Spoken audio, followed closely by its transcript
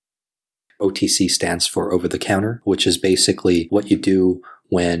OTC stands for over the counter, which is basically what you do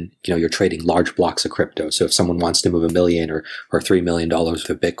when you're trading large blocks of crypto. So if someone wants to move $1 million or $3 million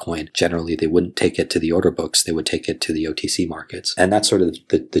of Bitcoin, generally they wouldn't take it to the order books, they would take it to the OTC markets. And that's sort of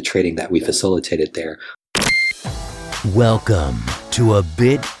the trading that we facilitated there. Welcome to a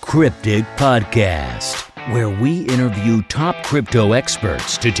Bit Cryptic Podcast, where we interview top crypto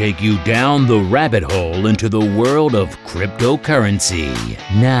experts to take you down the rabbit hole into the world of cryptocurrency.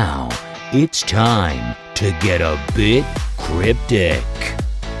 Now, it's time to get a bit cryptic.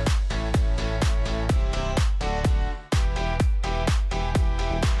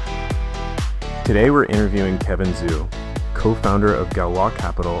 Today we're interviewing Kevin Zhou, co-founder of Galois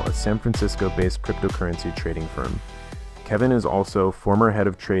Capital, a San Francisco-based cryptocurrency trading firm. Kevin is also former head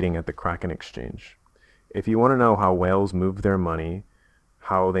of trading at the Kraken exchange. If you want to know how whales move their money,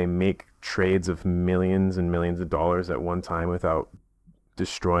 how they make trades of millions and millions of dollars at one time without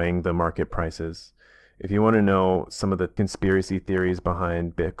destroying the market prices, if you want to know some of the conspiracy theories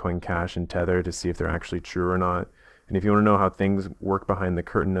behind Bitcoin Cash and Tether to see if they're actually true or not, and if you want to know how things work behind the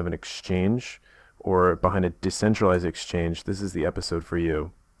curtain of an exchange or behind a decentralized exchange, this is the episode for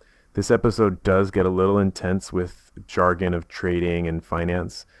you. This episode does get a little intense with jargon of trading and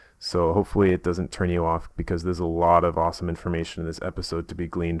finance, so hopefully it doesn't turn you off, because there's a lot of awesome information in this episode to be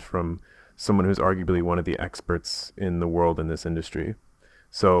gleaned from someone who's arguably one of the experts in the world in this industry.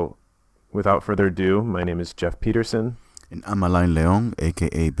 So without further ado, my name is Jeff Peterson. And I'm Alain Leon,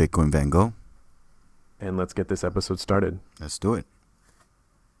 aka Bitcoin Van Gogh. And let's get this episode started. Let's do it.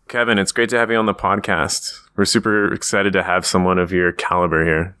 Kevin, it's great to have you on the podcast. We're super excited to have someone of your caliber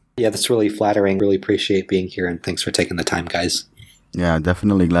here. Yeah, that's really flattering. Really appreciate being here, and thanks for taking the time, guys. Yeah,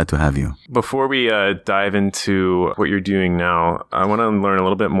 definitely glad to have you. Before we dive into what you're doing now, I want to learn a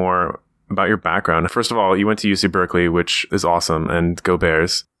little bit more about your background. First of all, you went to UC Berkeley, which is awesome, and go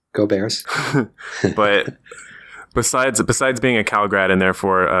Bears. Go Bears. But besides being a Cal grad and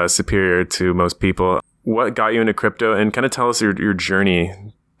therefore superior to most people, what got you into crypto? And kind of tell us your journey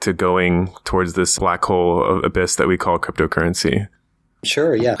to going towards this black hole of abyss that we call cryptocurrency.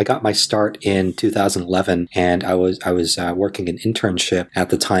 Sure, yeah. I got my start in 2011, and I was working an internship at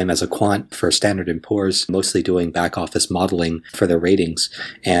the time as a quant for Standard & Poor's, mostly doing back office modeling for their ratings.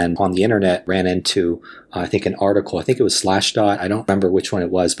 And on the internet, ran into, I think, an article. I think it was Slashdot. I don't remember which one it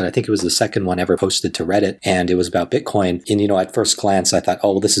was, but I think it was the second one ever posted to Reddit, and it was about Bitcoin. And, at first glance, I thought,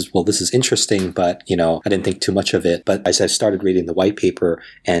 oh, this is interesting, but, I didn't think too much of it. But as I started reading the white paper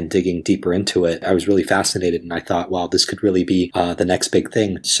and digging deeper into it, I was really fascinated, and I thought, wow, this could really be the next big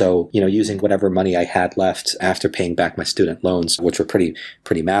thing. So, using whatever money I had left after paying back my student loans, which were pretty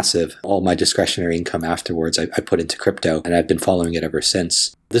massive, all my discretionary income afterwards, I put into crypto, and I've been following it ever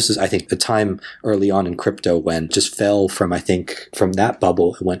since. This is, I think, the time early on in crypto when it just fell from that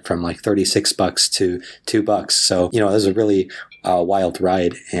bubble, it went from like $36 to $2. So, it was a really wild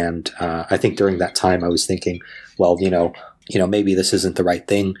ride. And I think during that time I was thinking, well, maybe this isn't the right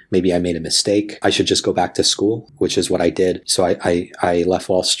thing. Maybe I made a mistake. I should just go back to school, which is what I did. So I left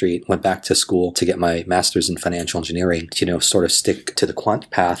Wall Street, went back to school to get my master's in financial engineering, sort of stick to the quant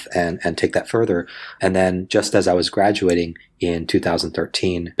path and take that further. And then just as I was graduating in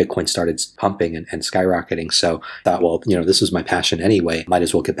 2013, Bitcoin started pumping and skyrocketing. So I thought, well, this was my passion anyway. Might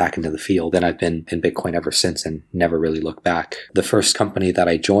as well get back into the field. And I've been in Bitcoin ever since and never really looked back. The first company that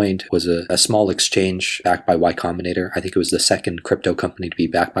I joined was a small exchange backed by Y Combinator. I think it was the second crypto company to be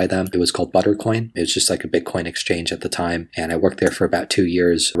backed by them. It was called Buttercoin. It was just like a Bitcoin exchange at the time. And I worked there for about 2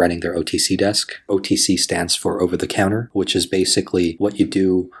 years running their OTC desk. OTC stands for over the counter, which is basically what you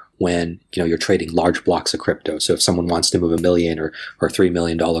do when you're trading large blocks of crypto. So if someone wants to move $1 million or $3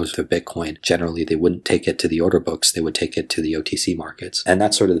 million of Bitcoin, generally they wouldn't take it to the order books, they would take it to the OTC markets. And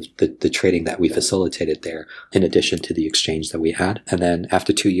that's sort of the trading that we facilitated there, in addition to the exchange that we had. And then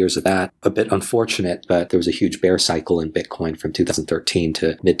after 2 years of that, a bit unfortunate, but there was a huge bear cycle in Bitcoin from 2013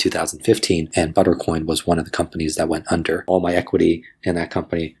 to mid-2015, and Buttercoin was one of the companies that went under. All my equity in that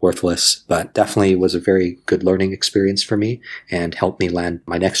company, worthless, but definitely was a very good learning experience for me and helped me land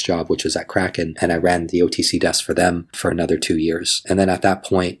my next job, which was at Kraken, and I ran the OTC desk for them for another 2 years. And then at that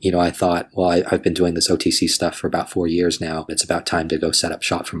point, I thought, well, I've been doing this OTC stuff for about 4 years now. It's about time to go set up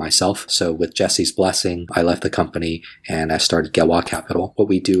shop for myself. So with Jesse's blessing, I left the company and I started Galois Capital. What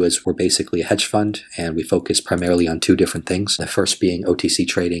we do is we're basically a hedge fund, and we focus primarily on two different things. The first being OTC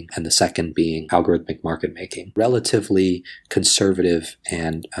trading, and the second being algorithmic market making. Relatively conservative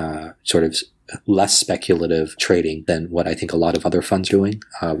and sort of less speculative trading than what I think a lot of other funds are doing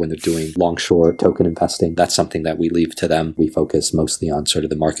when they're doing long-short token investing. That's something that we leave to them. We focus mostly on sort of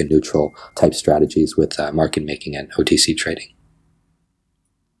the market neutral type strategies with market making and OTC trading.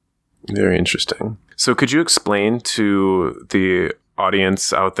 Very interesting. So could you explain to the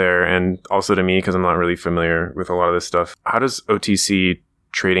audience out there, and also to me, because I'm not really familiar with a lot of this stuff, how does OTC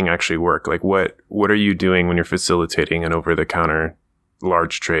trading actually work? Like what are you doing when you're facilitating an over-the-counter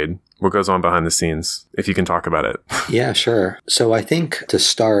large trade? What goes on behind the scenes, if you can talk about it? Yeah, sure. So I think to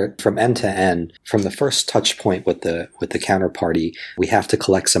start from end to end, from the first touch point with the counterparty, we have to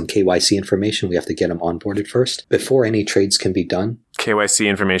collect some KYC information. We have to get them onboarded first before any trades can be done. KYC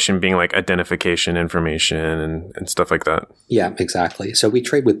information being like identification information and stuff like that. Yeah, exactly. So we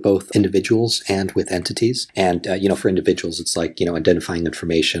trade with both individuals and with entities. And, for individuals, it's like, identifying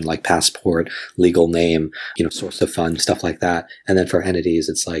information like passport, legal name, source of funds, stuff like that. And then for entities,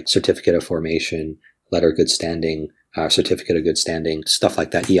 it's like certificate of formation, letter of good standing, certificate of good standing, stuff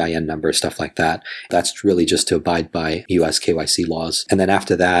like that, EIN number, stuff like that. That's really just to abide by US KYC laws. And then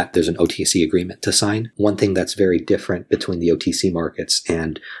after that, there's an OTC agreement to sign. One thing that's very different between the OTC markets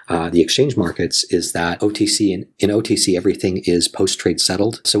and the exchange markets is that in OTC, everything is post-trade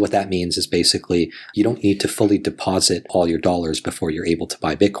settled. So what that means is basically you don't need to fully deposit all your dollars before you're able to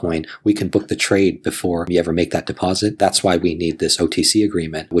buy Bitcoin. We can book the trade before you ever make that deposit. That's why we need this OTC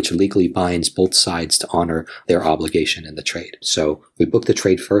agreement, which legally binds both sides to honor their obligation in the trade. So we book the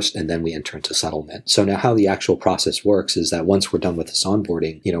trade first and then we enter into settlement. So now how the actual process works is that once we're done with this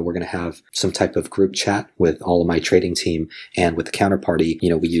onboarding, we're going to have some type of group chat with all of my trading team and with the counterparty.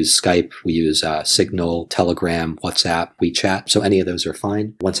 We use Skype, we use Signal, Telegram, WhatsApp, WeChat. So any of those are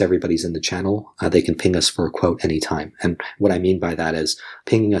fine. Once everybody's in the channel, they can ping us for a quote anytime. And what I mean by that is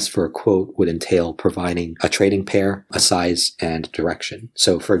pinging us for a quote would entail providing a trading pair, a size, and direction.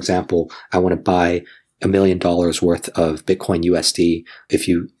 So for example, I want to buy $1 million worth of Bitcoin USD. If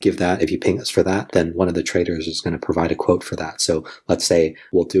you ping us for that, then one of the traders is going to provide a quote for that. So let's say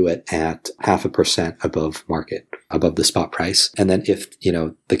we'll do it at 0.5% above market, above the spot price. And then if,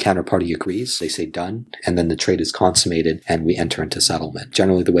 the counterparty agrees, they say done, and then the trade is consummated and we enter into settlement.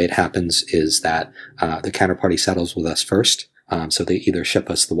 Generally, the way it happens is that the counterparty settles with us first. So they either ship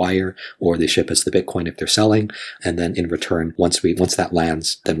us the wire or they ship us the Bitcoin if they're selling. And then in return, once that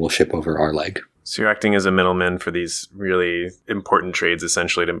lands, then we'll ship over our leg. So you're acting as a middleman for these really important trades,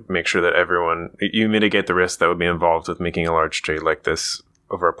 essentially, to make sure that you mitigate the risk that would be involved with making a large trade like this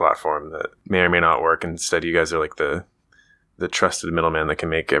over a platform that may or may not work. Instead, you guys are like the trusted middleman that can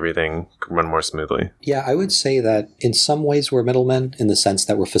make everything run more smoothly. Yeah, I would say that in some ways we're middlemen in the sense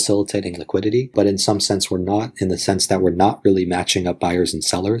that we're facilitating liquidity, but in some sense we're not, in the sense that we're not really matching up buyers and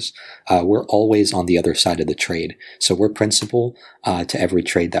sellers. We're always on the other side of the trade. So we're principal to every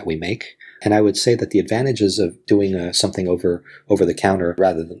trade that we make. And I would say that the advantages of doing something over the counter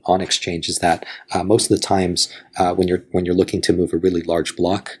rather than on exchange is that most of the times when you're looking to move a really large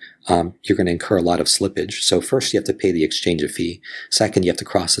block, you're going to incur a lot of slippage. So first you have to pay the exchange fee. Second, you have to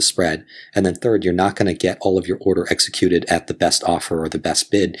cross the spread. And then third, you're not going to get all of your order executed at the best offer or the best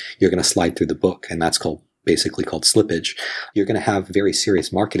bid. You're going to slide through the book, and that's basically called slippage. You're going to have very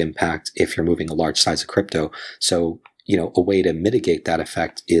serious market impact if you're moving a large size of crypto. So a way to mitigate that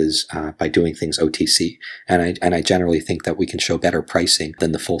effect is by doing things OTC. And I generally think that we can show better pricing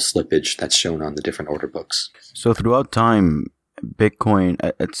than the full slippage that's shown on the different order books. So throughout time, Bitcoin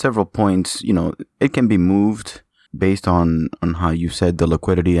at several points, it can be moved based on how you said the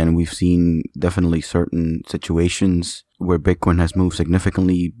liquidity. And we've seen definitely certain situations where Bitcoin has moved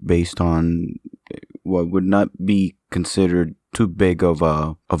significantly based on what would not be considered too big of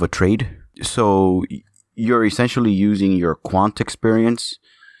a trade. So you're essentially using your quant experience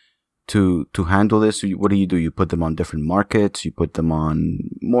to handle this. What do? You put them on different markets? You put them on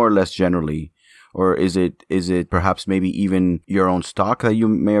more or less generally? Or is it perhaps maybe even your own stock that you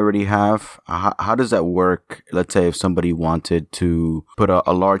may already have? How does that work? Let's say if somebody wanted to put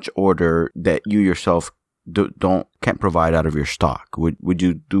a large order that you yourself can't provide out of your stock, would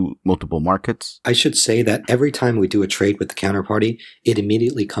you do multiple markets? I should say that every time we do a trade with the counterparty, it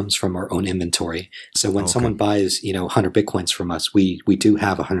immediately comes from our own inventory. So when someone buys 100 Bitcoins from us, we do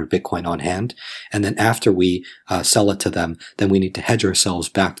have 100 Bitcoin on hand. And then after we sell it to them, then we need to hedge ourselves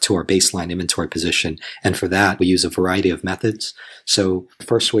back to our baseline inventory position. And for that, we use a variety of methods. So the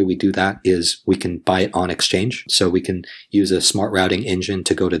first way we do that is we can buy it on exchange. So we can use a smart routing engine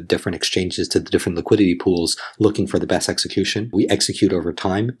to go to different exchanges, to the different liquidity pools, looking for the best execution. We execute over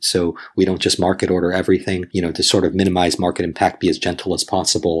time, so we don't just market order everything, to sort of minimize market impact, be as gentle as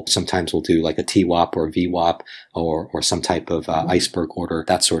possible. Sometimes we'll do like a TWAP or a VWAP or some type of iceberg order,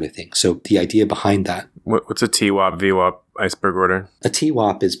 that sort of thing. So the idea behind that. What's a TWAP, VWAP, iceberg order? A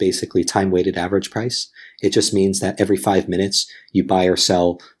TWAP is basically time-weighted average price, It just means that every 5 minutes you buy or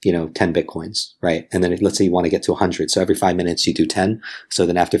sell, 10 Bitcoins, right? And then let's say you want to get to 100. So every 5 minutes you do 10. So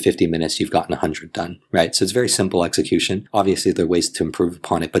then after 50 minutes, you've gotten 100 done, right? So it's very simple execution. Obviously, there are ways to improve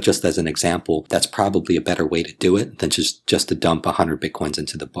upon it, but just as an example, that's probably a better way to do it than just to dump 100 Bitcoins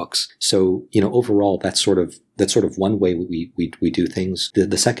into the books. So, overall, that's sort of one way we do things.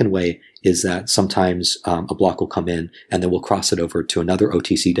 The second way is that sometimes a block will come in and then we'll cross it over to another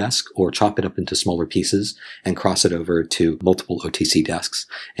OTC desk or chop it up into smaller pieces and cross it over to multiple OTC desks.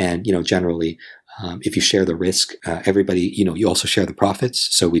 And, generally, if you share the risk, everybody, you also share the profits.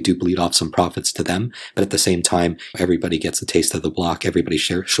 So we do bleed off some profits to them. But at the same time, everybody gets a taste of the block. Everybody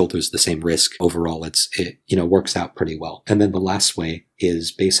shoulders the same risk. Overall, it works out pretty well. And then the last way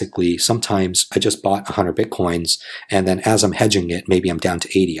is basically sometimes I just bought 100 Bitcoins and then as I'm hedging it, maybe I'm down to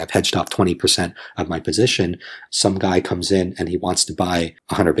 80. I've hedged off 20% of my position. Some guy comes in and he wants to buy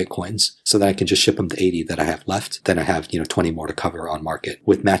 100 Bitcoins so that I can just ship him the 80 that I have left. Then I have, 20 more to cover on market.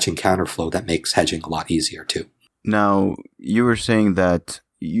 With matching counterflow, that makes hedging a lot easier too. Now, you were saying that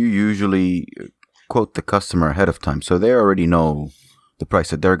you usually quote the customer ahead of time, so they already know the price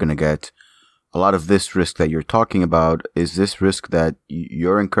that they're going to get. A lot of this risk that you're talking about, is this risk that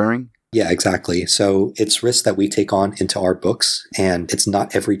you're incurring? Yeah, exactly. So it's risk that we take on into our books, and it's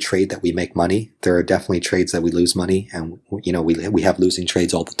not every trade that we make money. There are definitely trades that we lose money, and we have losing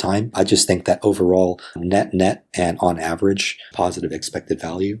trades all the time. I just think that overall, net and on average, positive expected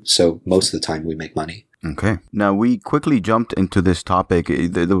value. So most of the time we make money. Okay. Now, we quickly jumped into this topic.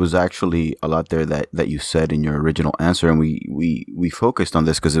 There was actually a lot there that you said in your original answer, and we focused on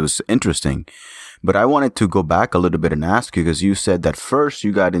this because it was interesting. But I wanted to go back a little bit and ask you, because you said that first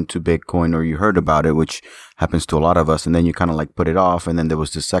you got into Bitcoin or you heard about it, which happens to a lot of us, and then you kind of like put it off, and then there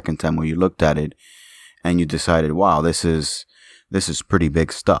was the second time where you looked at it and you decided, wow, this is pretty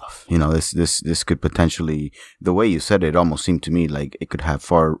big stuff. This could potentially, the way you said it almost seemed to me like it could have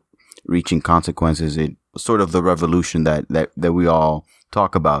far-reaching consequences. It sort of the revolution that we all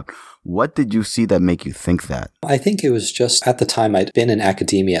talk about. What did you see that make you think that? I think it was just at the time I'd been in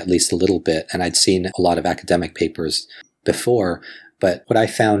academia at least a little bit, and I'd seen a lot of academic papers before. But what I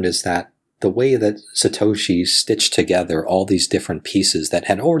found is that the way that Satoshi stitched together all these different pieces that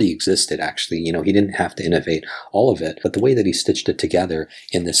had already existed, actually, he didn't have to innovate all of it, but the way that he stitched it together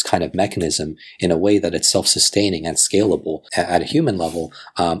in this kind of mechanism in a way that it's self-sustaining and scalable at a human level,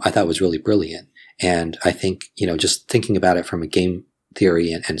 I thought was really brilliant. And I think, just thinking about it from a game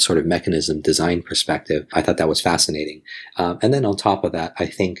theory and sort of mechanism design perspective, I thought that was fascinating. And then on top of that, I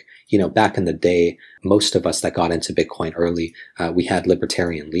think, back in the day, most of us that got into Bitcoin early, we had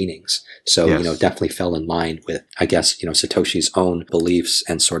libertarian leanings. So, yes. Definitely fell in line with, I guess, Satoshi's own beliefs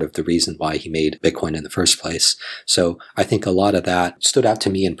and sort of the reason why he made Bitcoin in the first place. So I think a lot of that stood out to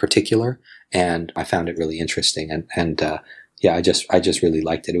me in particular, and I found it really interesting. Yeah, I just really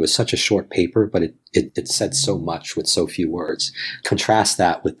liked it. It was such a short paper, but it said so much with so few words. Contrast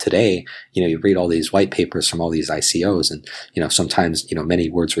that with today, you read all these white papers from all these ICOs and, sometimes, many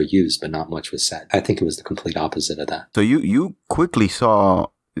words were used, but not much was said. I think it was the complete opposite of that. So you quickly saw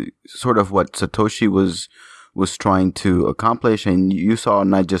sort of what Satoshi was trying to accomplish, and you saw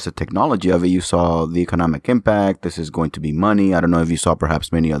not just the technology of it, you saw the economic impact. This is going to be money. I don't know if you saw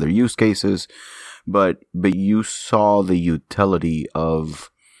perhaps many other use cases. But you saw the utility of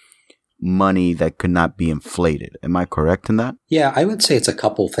money that could not be inflated. Am I correct in that? Yeah, I would say it's a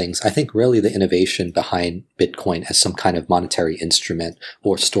couple things. I think really the innovation behind Bitcoin as some kind of monetary instrument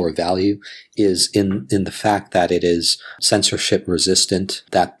or store of value is in the fact that it is censorship resistant,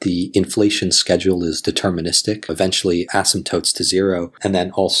 that the inflation schedule is deterministic, eventually asymptotes to zero, and then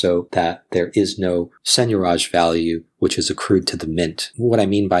also that there is no seigniorage value which is accrued to the mint. What I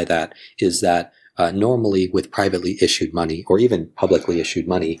mean by that is that normally with privately issued money or even publicly issued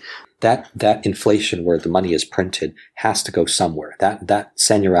money, that inflation where the money is printed has to go somewhere. That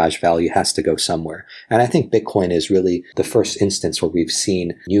seigniorage value has to go somewhere. And I think Bitcoin is really the first instance where we've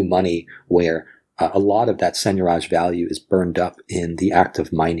seen new money where a lot of that seigniorage value is burned up in the act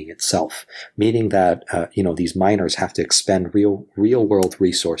of mining itself, meaning that, these miners have to expend real world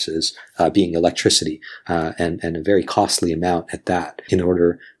resources, being electricity, and a very costly amount at that in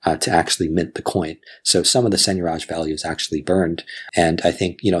order to actually mint the coin. So some of the seigniorage value is actually burned. And I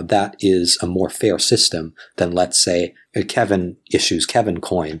think, that is a more fair system than, let's say, Kevin issues Kevin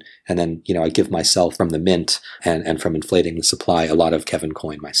coin, and then, I give myself from the mint and from inflating the supply a lot of Kevin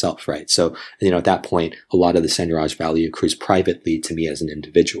coin myself, right? So, at that point, a lot of the seigniorage value accrues privately to me as an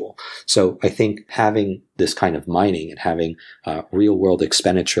individual. So I think having this kind of mining and having real world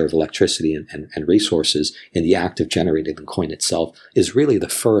expenditure of electricity and resources in the act of generating the coin itself is really the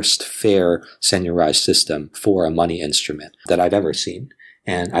first fair seigniorage system for a money instrument that I've ever seen.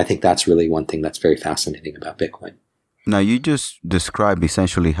 And I think that's really one thing that's very fascinating about Bitcoin. Now, you just described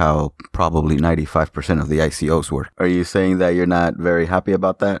essentially how probably 95% of the ICOs work. Are you saying that you're not very happy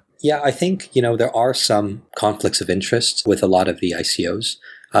about that? Yeah, I think, there are some conflicts of interest with a lot of the ICOs.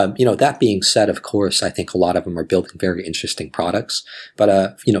 That being said, of course, I think a lot of them are building very interesting products.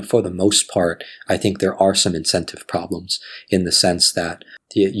 But, for the most part, I think there are some incentive problems in the sense that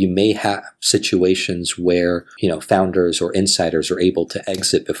you may have situations where, founders or insiders are able to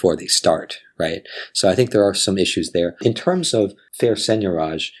exit before they start, right? So I think there are some issues there. In terms of fair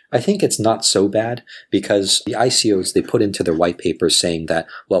seigniorage, I think it's not so bad because the ICOs, they put into their white papers saying that,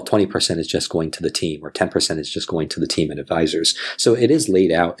 20% is just going to the team or 10% is just going to the team and advisors. So it is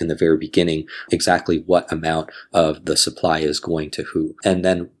laid out in the very beginning exactly what amount of the supply is going to who. And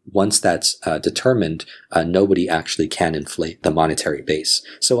then once that's determined, nobody actually can inflate the monetary base.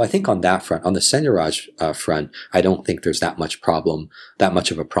 So I think on that front, on the seigniorage front, I don't think there's that much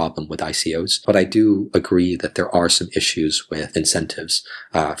of a problem with ICOs. But I do agree that there are some issues with incentives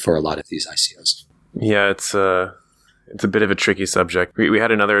for a lot of these ICOs. Yeah, it's a bit of a tricky subject. We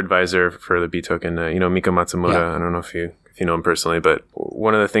had another advisor for the B token, Mika Matsumura. Yeah. I don't know if you know him personally, but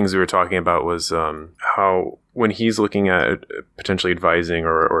one of the things we were talking about was how when he's looking at potentially advising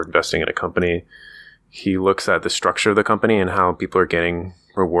or investing in a company, he looks at the structure of the company and how people are getting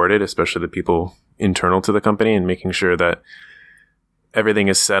rewarded, especially the people internal to the company, and making sure that everything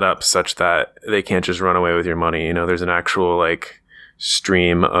is set up such that they can't just run away with your money. There's an actual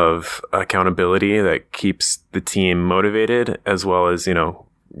stream of accountability that keeps the team motivated as well as,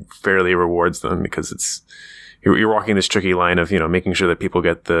 fairly rewards them, because you're walking this tricky line of, making sure that people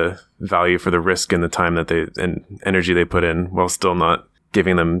get the value for the risk and the time that and energy they put in while still not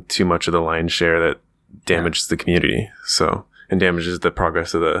giving them too much of the lion's share that damages the community. So, and damages the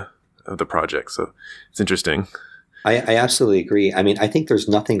progress of the project. So it's interesting. I absolutely agree. I mean, I think there's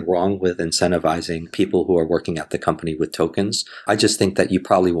nothing wrong with incentivizing people who are working at the company with tokens. I just think that you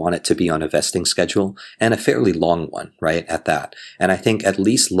probably want it to be on a vesting schedule, and a fairly long one, right, at that. And I think at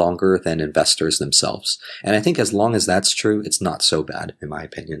least longer than investors themselves. And I think as long as that's true, it's not so bad, in my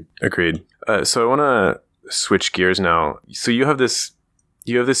opinion. Agreed. So I want to switch gears now. So you have this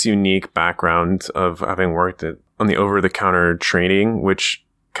unique background of having worked on the over-the-counter trading, which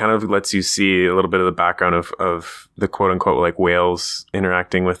kind of lets you see a little bit of the background of the quote unquote whales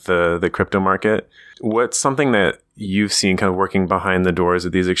interacting with the crypto market. What's something that you've seen kind of working behind the doors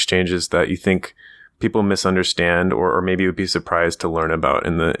of these exchanges that you think people misunderstand or maybe would be surprised to learn about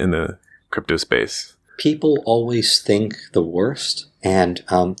in the crypto space? People always think the worst, and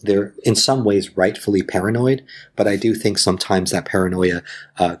they're in some ways rightfully paranoid, but I do think sometimes that paranoia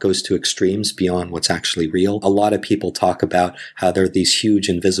goes to extremes beyond what's actually real. A lot of people talk about how there are these huge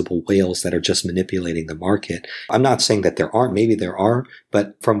invisible whales that are just manipulating the market. I'm not saying that there aren't, maybe there are,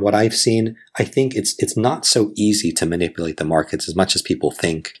 but from what I've seen, I think it's not so easy to manipulate the markets as much as people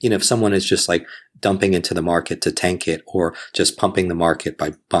think. If someone is just dumping into the market to tank it or just pumping the market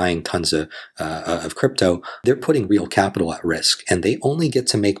by buying tons of crypto, they're putting real capital at risk, and they only get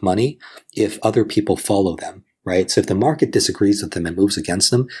to make money if other people follow them. Right? So if the market disagrees with them and moves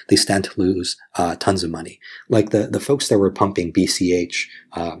against them, they stand to lose tons of money. Like the folks that were pumping BCH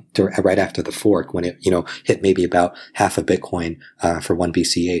right after the fork, when it hit maybe about half a Bitcoin for one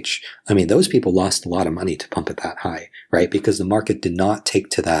BCH. I mean, those people lost a lot of money to pump it that high, right? Because the market did not take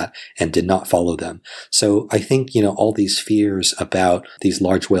to that and did not follow them. So I think all these fears about these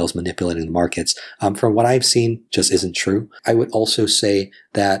large whales manipulating the markets, from what I've seen, just isn't true. I would also say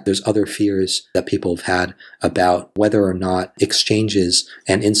that there's other fears that people have had about whether or not exchanges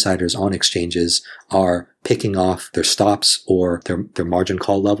and insiders on exchanges are picking off their stops or their margin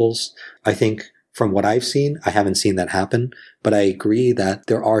call levels. I think from what I've seen, I haven't seen that happen, but I agree that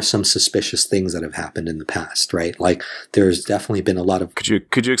there are some suspicious things that have happened in the past, right? There's definitely been a lot of... Could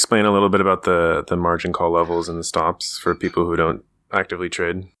you explain a little bit about the margin call levels and the stops for people who don't actively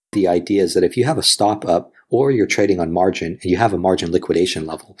trade? The idea is that if you have a stop up or you're trading on margin and you have a margin liquidation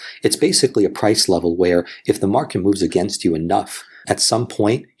level, it's basically a price level where if the market moves against you enough, at some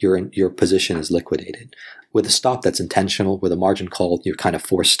point your position is liquidated. With a stop that's intentional, with a margin call, you're kind of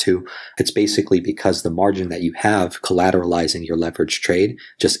forced to. It's basically because the margin that you have collateralizing your leverage trade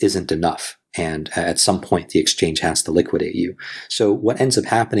just isn't enough, And at some point, the exchange has to liquidate you. So what ends up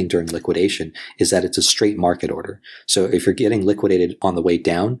happening during liquidation is that it's a straight market order. So if you're getting liquidated on the way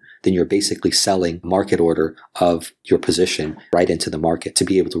down, then you're basically selling market order of your position right into the market to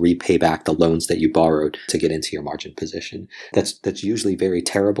be able to repay back the loans that you borrowed to get into your margin position. That's usually very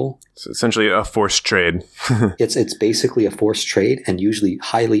terrible. So essentially a forced trade. It's basically a forced trade and usually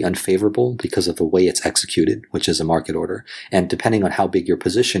highly unfavorable because of the way it's executed, which is a market order. And depending on how big your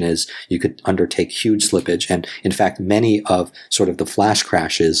position is, you could undertake huge slippage. And in fact, many of sort of the flash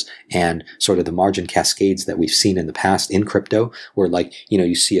crashes and sort of the margin cascades that we've seen in the past in crypto, where like,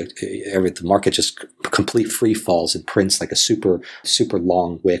 you see the market just complete free falls and prints like a super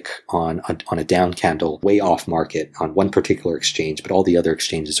long wick on a down candle, way off market on one particular exchange, but all the other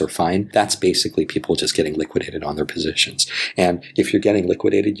exchanges are fine. That's basically people just getting liquidated on their positions. And if you're getting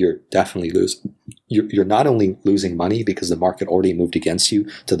liquidated, you're definitely losing. You're not only losing money because the market already moved against you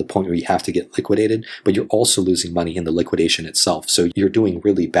to the point where you have to get liquidated, but you're also losing money in the liquidation itself. So you're doing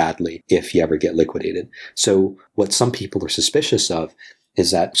really badly if you ever get liquidated. So what some people are suspicious of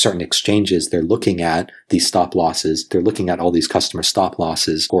is that certain exchanges, they're looking at these stop losses, they're looking at all these customer stop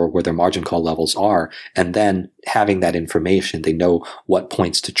losses or where their margin call levels are, and then having that information, they know what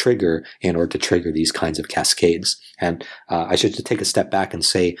points to trigger in order to trigger these kinds of cascades. And I should just take a step back and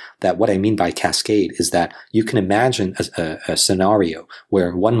say that what I mean by cascade is that you can imagine a scenario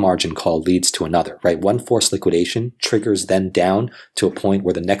where one margin call leads to another, right? One forced liquidation triggers then down to a point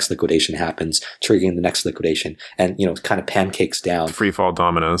where the next liquidation happens, triggering the next liquidation, and kind of pancakes down. Free fall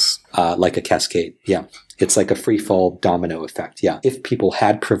dominoes. Like a cascade. Yeah. It's like a free fall domino effect. Yeah. If people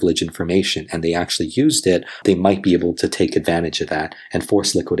had privileged information and they actually used it, they might be able to take advantage of that and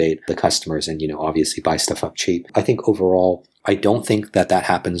force liquidate the customers and, obviously buy stuff up cheap. I think overall, I don't think that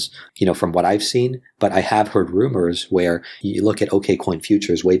happens, from what I've seen, but I have heard rumors where you look at OKCoin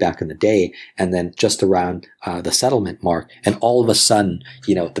futures way back in the day, and then just around the settlement mark, and all of a sudden,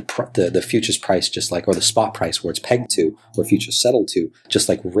 the futures price just like, or the spot price where it's pegged to, where futures settle to, just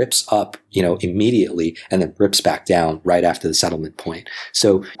like rips up, immediately, and then rips back down right after the settlement point.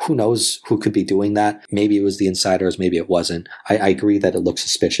 So who knows who could be doing that? Maybe it was the insiders, maybe it wasn't. I agree that it looks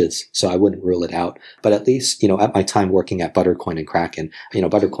suspicious, so I wouldn't rule it out. But at least, at my time working at Buttercoin and Kraken,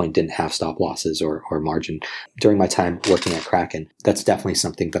 Buttercoin didn't have stop losses or margin. During my time working at Kraken, that's definitely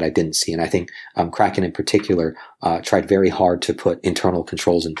something that I didn't see. And I think Kraken in particular tried very hard to put internal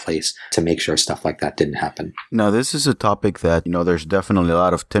controls in place to make sure stuff like that didn't happen. Now, this is a topic that, there's definitely a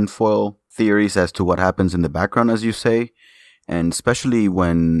lot of tinfoil theories as to what happens in the background, as you say. And especially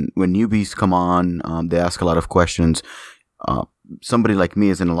when newbies come on, they ask a lot of questions. Somebody like me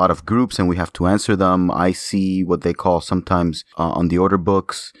is in a lot of groups and we have to answer them. I see what they call sometimes on the order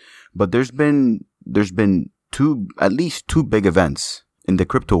books, but there's been at least two big events in the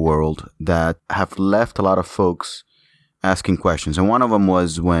crypto world that have left a lot of folks asking questions. And one of them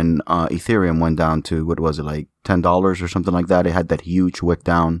was when Ethereum went down to, what was it, like $10 or something like that. It had that huge wick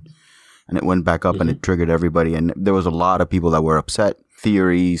down and it went back up and it triggered everybody. And there was a lot of people that were upset.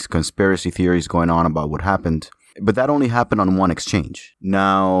 Conspiracy theories going on about what happened. But that only happened on one exchange.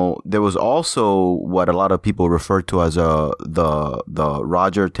 Now, there was also what a lot of people refer to as the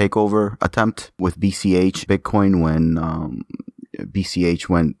Roger takeover attempt with BCH, Bitcoin, when BCH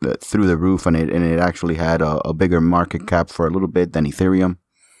went through the roof and it actually had a bigger market cap for a little bit than Ethereum.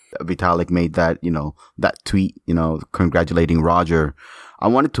 Vitalik made that, that tweet, congratulating Roger. I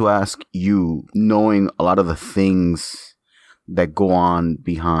wanted to ask you, knowing a lot of the things that go on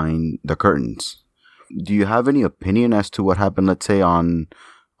behind the curtains, do you have any opinion as to what happened, let's say, on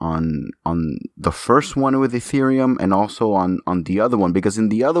the first one with Ethereum and also on the other one? Because in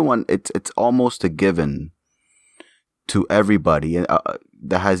the other one, it's almost a given to everybody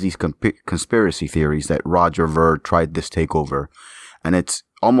that has these conspiracy theories that Roger Ver tried this takeover. And it's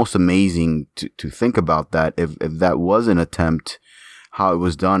almost amazing to think about that, if that was an attempt, how it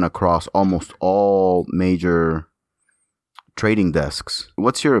was done across almost all major trading desks.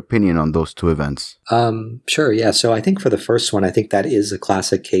 What's your opinion on those two events? Sure. Yeah. So I think for the first one, I think that is a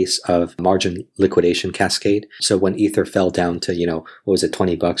classic case of margin liquidation cascade. So when Ether fell down to, what was it,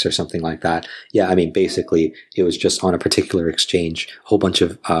 $20 or something like that? Yeah. I mean, basically it was just on a particular exchange, a whole bunch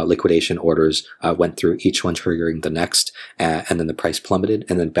of liquidation orders went through, each one triggering the next, and then the price plummeted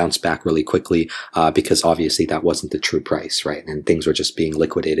and then bounced back really quickly because obviously that wasn't the true price, right? And things were just being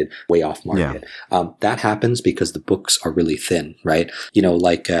liquidated way off market. Yeah. That happens because the books are really thin, right?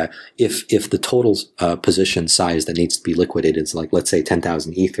 If the total position size that needs to be liquidated is let's say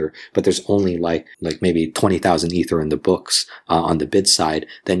 10,000 ether, but there's only like maybe 20,000 ether in the books on the bid side,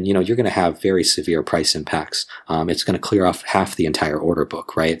 then you're going to have very severe price impacts. It's going to clear off half the entire order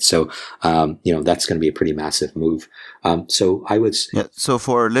book, right? So that's going to be a pretty massive move. So I would So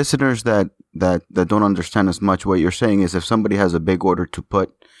for listeners that don't understand as much, what you're saying is if somebody has a big order to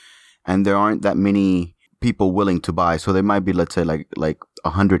put and there aren't that many people willing to buy, so there might be, let's say, like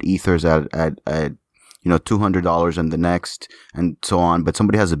 100 ethers at $200 and the next and so on, but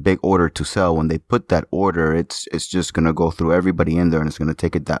somebody has a big order to sell. When they put that order, it's just going to go through everybody in there and it's going to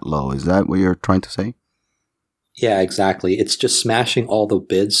take it that low. Is that what you're trying to say? Yeah, exactly. It's just smashing all the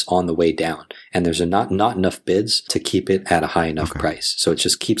bids on the way down. And there's not enough bids to keep it at a high enough price. So it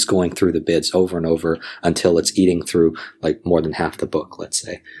just keeps going through the bids over and over until it's eating through more than half the book, let's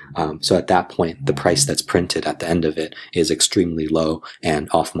say. So at that point, the price that's printed at the end of it is extremely low and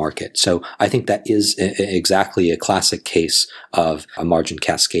off market. So I think that is exactly a classic case of a margin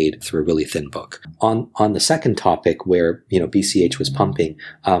cascade through a really thin book. On the second topic where, BCH was pumping,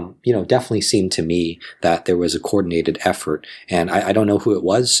 definitely seemed to me that there was a coordinated effort. And I don't know who it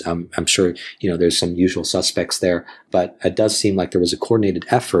was. I'm sure, there's some usual suspects there, but it does seem like there was a coordinated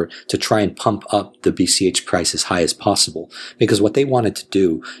effort to try and pump up the BCH price as high as possible. Because what they wanted to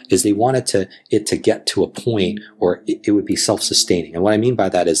do is they wanted it to get to a point where it would be self-sustaining. And what I mean by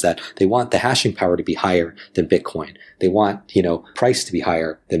that is that they want the hashing power to be higher than Bitcoin. They want, price to be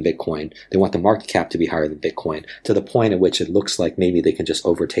higher than Bitcoin. They want the market cap to be higher than Bitcoin, to the point at which it looks like maybe they can just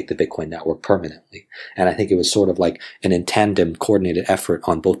overtake the Bitcoin network permanently. And I think it was sort of like an in tandem coordinated effort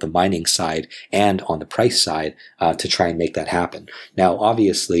on both the mining side and on the price side to try and make that happen. Now,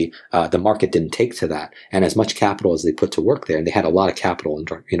 obviously, the market didn't take to that. And as much capital as they put to work there, and they had a lot of capital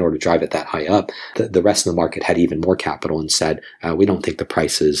in order to drive it that high up, the rest of the market had even more capital and said, we don't think the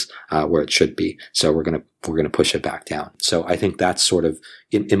price is where it should be. So we're going to push it back down. So I think that's sort of,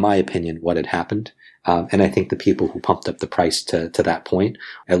 in my opinion, what had happened. And I think the people who pumped up the price to that point,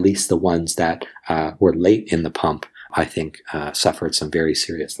 at least the ones that were late in the pump, I think suffered some very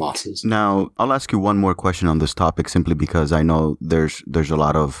serious losses. Now, I'll ask you one more question on this topic, simply because I know there's a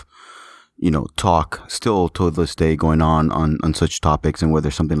lot of talk still to this day going on such topics and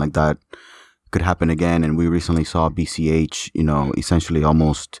whether something like that could happen again. And we recently saw BCH, essentially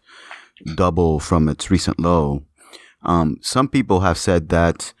almost double from its recent low. Some people have said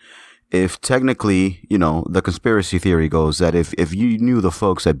that if technically, the conspiracy theory goes that if you knew the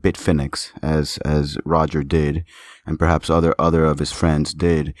folks at Bitfinex, as Roger did, and perhaps other of his friends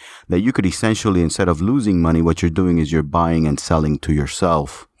did, that you could essentially, instead of losing money, what you're doing is you're buying and selling to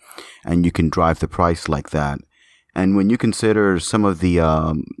yourself, and you can drive the price like that. And when you consider some of the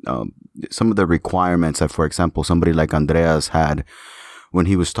requirements that, for example, somebody like Andreas had when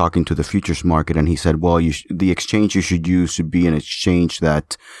he was talking to the futures market, and he said, well, the exchange you should use should be an exchange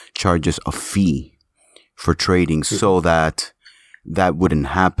that charges a fee for trading so that wouldn't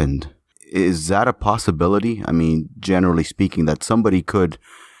happen. Is that a possibility? I mean, generally speaking, that somebody could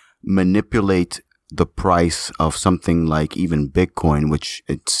manipulate the price of something like even Bitcoin, which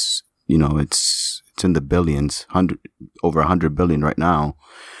it's in the billions, over 100 billion right now,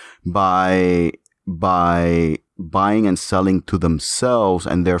 by buying and selling to themselves,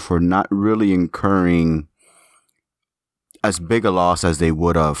 and therefore not really incurring as big a loss as they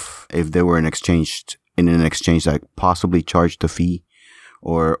would have if they were in an exchange that possibly charged a fee,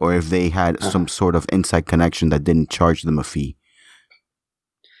 or if they had some sort of inside connection that didn't charge them a fee.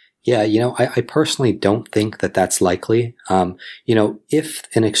 Yeah, I personally don't think that that's likely. If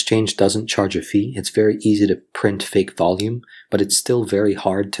an exchange doesn't charge a fee, it's very easy to print fake volume, but it's still very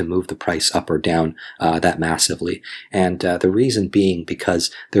hard to move the price up or down that massively. And the reason being because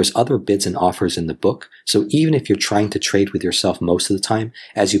there's other bids and offers in the book. So even if you're trying to trade with yourself most of the time,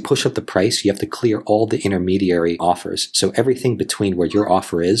 as you push up the price, you have to clear all the intermediary offers. So everything between where your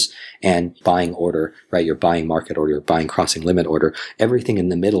offer is and buying order, right? Your buying market order, your buying crossing limit order, everything in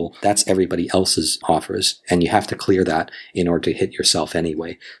the middle, that's everybody else's offers. And you have to clear that in order to hit yourself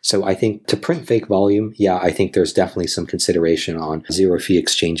anyway. So I think to print fake volume, yeah, I think there's definitely some consideration on zero fee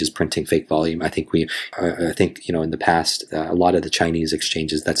exchanges printing fake volume. I think in the past, a lot of the Chinese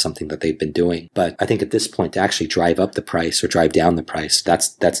exchanges, that's something that they've been doing. But I think at this point, to actually drive up the price or drive down the price,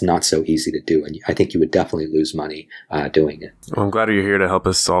 that's not so easy to do. And I think you would definitely lose money doing it. Well, I'm glad you're here to help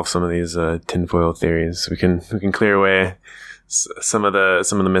us solve some of these tinfoil theories. We can clear away some of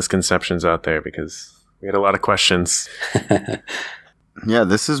the misconceptions out there, because we had a lot of questions. Yeah,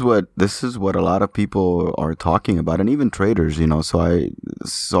 this is what a lot of people are talking about, and even traders. So I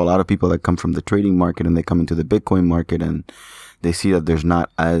saw a lot of people that come from the trading market and they come into the Bitcoin market and they see that there's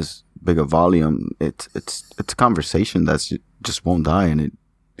not as big a volume. It's a conversation that's just won't die, and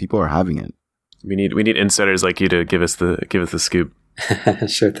people are having it. We need insiders like you to give us the scoop.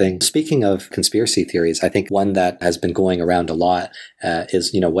 Sure thing. Speaking of conspiracy theories, I think one that has been going around a lot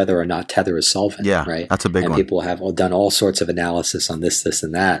is, whether or not Tether is solvent. Yeah, right? That's a big one. And people have done all sorts of analysis on this,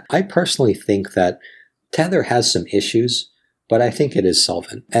 and that. I personally think that Tether has some issues, but I think it is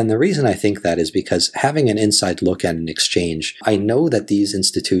solvent. And the reason I think that is because having an inside look at an exchange, I know that these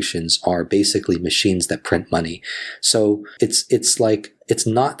institutions are basically machines that print money. So it's like, it's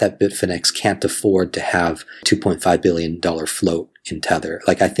not that Bitfinex can't afford to have $2.5 billion float in Tether.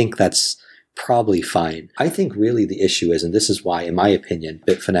 Like, I think that's probably fine. I think really the issue is, and this is why, in my opinion,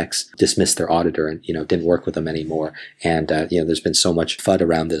 Bitfinex dismissed their auditor and, didn't work with them anymore. And, there's been so much FUD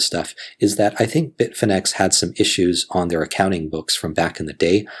around this stuff, is that I think Bitfinex had some issues on their accounting books from back in the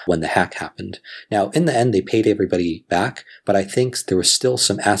day when the hack happened. Now, in the end, they paid everybody back, but I think there was still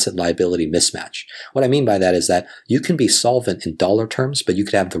some asset liability mismatch. What I mean by that is that you can be solvent in dollar terms, but you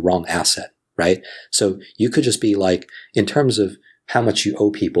could have the wrong asset, right? So you could just be like, in terms of how much you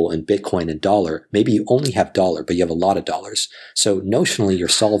owe people in Bitcoin and dollar, maybe you only have dollar, but you have a lot of dollars. So notionally you're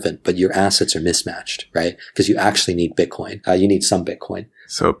solvent, but your assets are mismatched, right? Because you actually need Bitcoin. You need some Bitcoin.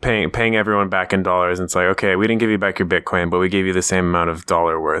 So paying everyone back in dollars, and it's like, okay, we didn't give you back your Bitcoin, but we gave you the same amount of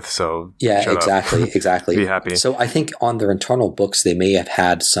dollar worth. So yeah, exactly. Be happy. So I think on their internal books, they may have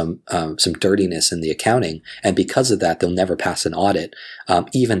had some dirtiness in the accounting, and because of that, they'll never pass an audit,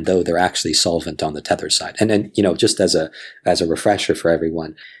 even though they're actually solvent on the Tether side. And then, just as a refresher for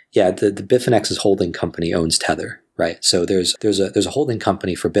everyone, yeah, the Bitfinex's holding company owns Tether. Right. So there's a holding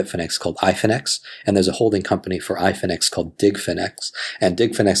company for Bitfinex called iFinex, and there's a holding company for iFinex called DigFinex. And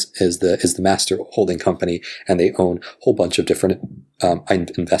DigFinex is the master holding company, and they own a whole bunch of different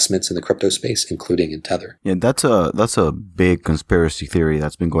investments in the crypto space, including in Tether. Yeah, that's a big conspiracy theory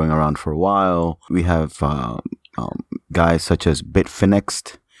that's been going around for a while. We have guys such as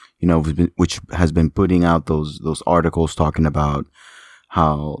Bitfinex, which has been putting out those articles talking about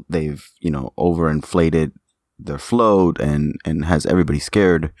how they've overinflated their float and has everybody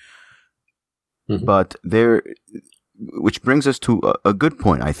scared. Mm-hmm. But which brings us to a good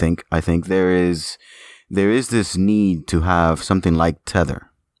point. I think there is this need to have something like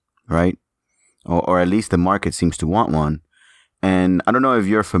Tether, right? Or at least the market seems to want one. And I don't know if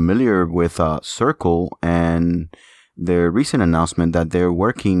you're familiar with Circle and their recent announcement that they're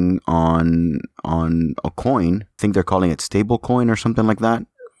working on a coin. I think they're calling it stable coin or something like that.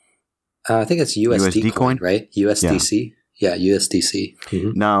 I think it's USD coin, right? USDC. Yeah, USDC.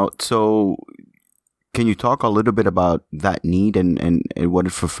 Mm-hmm. Now, so can you talk a little bit about that need and what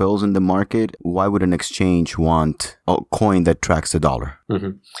it fulfills in the market? Why would an exchange want a coin that tracks the dollar?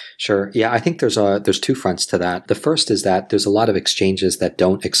 Mm-hmm. Sure. Yeah, I think there's two fronts to that. The first is that there's a lot of exchanges that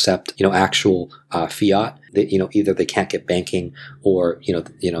don't accept, actual fiat. That, either they can't get banking or,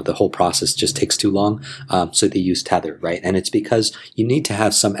 the whole process just takes too long. So they use Tether, right? And it's because you need to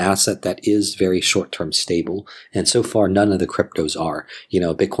have some asset that is very short-term stable. And so far, none of the cryptos are.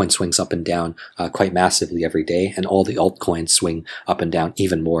 Bitcoin swings up and down quite massively every day, and all the altcoins swing up and down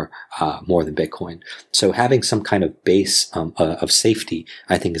even more than Bitcoin. So having some kind of base of safety,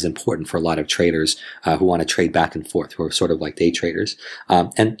 I think, is important for a lot of traders who want to trade back and forth, who are sort of like day traders.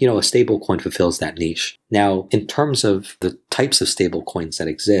 And a stable coin fulfills that niche. Now, in terms of the types of stable coins that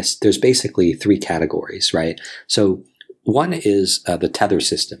exist, there's basically three categories, right? So one is the Tether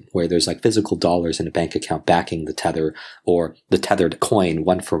system, where there's like physical dollars in a bank account backing the Tether or the tethered coin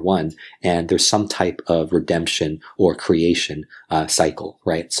one for one, and there's some type of redemption or creation cycle,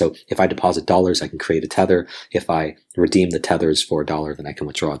 right? So if I deposit dollars, I can create a Tether. If I redeem the Tethers for $1, then I can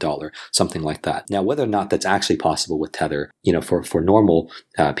withdraw $1, something like that. Now, whether or not that's actually possible with Tether, for normal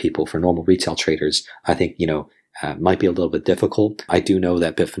people, for normal retail traders, I think, might be a little bit difficult. I do know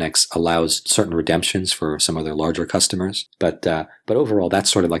that Bitfinex allows certain redemptions for some of their larger customers, but overall,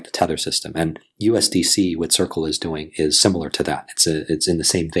 that's sort of like the Tether system. And USDC, what Circle is doing, is similar to that. It's in the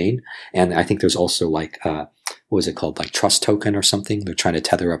same vein. And I think there's also like what was it called? Like trust token or something. They're trying to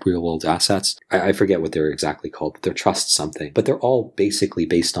tether up real world assets. I forget what they're exactly called, but they're trust something. But they're all basically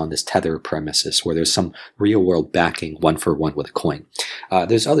based on this tether premises where there's some real world backing one for one with a coin.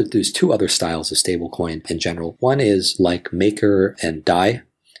 There's two other styles of stablecoin in general. One is like Maker and Dai.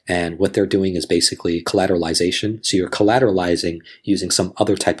 And what they're doing is basically collateralization. So you're collateralizing using some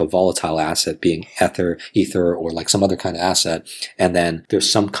other type of volatile asset, being ether, or like some other kind of asset. And then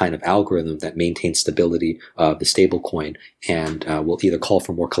there's some kind of algorithm that maintains stability of the stable coin and will either call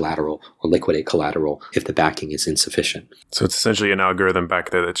for more collateral or liquidate collateral if the backing is insufficient. So it's essentially an algorithm back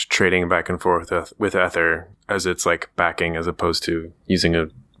there that's trading back and forth with Ether as it's like backing, as opposed to using a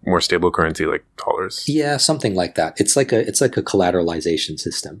more stable currency like dollars. Yeah, something like that. It's like a collateralization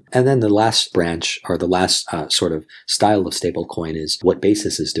system. And then the last branch, or the last sort of style of stablecoin, is what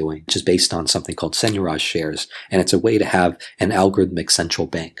Basis is doing, which is based on something called seigniorage shares. And it's a way to have an algorithmic central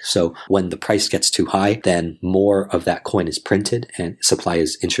bank. So when the price gets too high, then more of that coin is printed and supply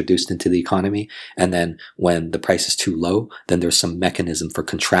is introduced into the economy. And then when the price is too low, then there's some mechanism for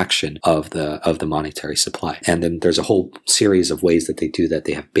contraction of the monetary supply. And then there's a whole series of ways that they do that.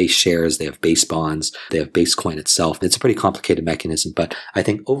 They have base shares, they have base bonds, they have base coin itself. It's a pretty complicated mechanism, but I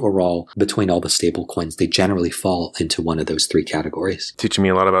think overall, between all the stable coins, they generally fall into one of those three categories. Teaching me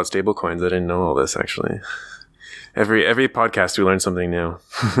a lot about stable coins. I didn't know all this, actually. Every podcast we learn something new.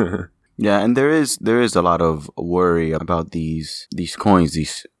 Yeah, and there is a lot of worry about these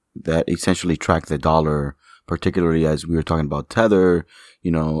coins, that essentially track the dollar, particularly as we were talking about Tether.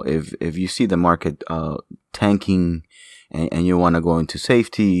 If you see the market tanking, and you want to go into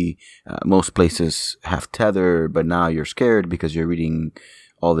safety, most places have Tether, but now you're scared because you're reading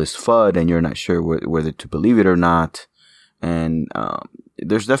all this FUD and you're not sure whether to believe it or not. And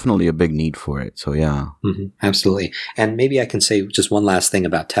there's definitely a big need for it. So yeah. Mm-hmm, absolutely. And maybe I can say just one last thing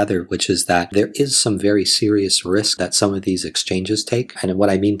about Tether, which is that there is some very serious risk that some of these exchanges take. And what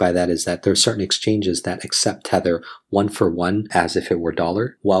I mean by that is that there are certain exchanges that accept Tether one for one as if it were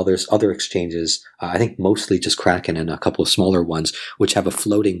dollar, while there's other exchanges, I think mostly just Kraken and a couple of smaller ones, which have a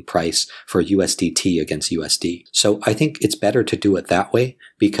floating price for USDT against USD. So I think it's better to do it that way,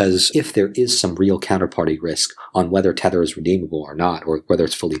 because if there is some real counterparty risk on whether Tether is redeemable or not, or whether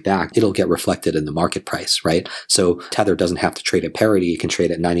it's fully backed, it'll get reflected in the market price, right? So Tether doesn't have to trade at parity. It can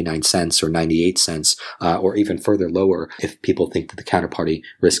trade at 99 cents or 98 cents, or even further lower if people think that the counterparty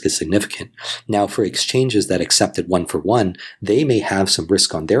risk is significant. Now, for exchanges that accept it one for one, they may have some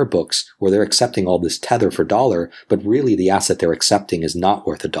risk on their books where they're accepting all this Tether for dollar, but really the asset they're accepting is not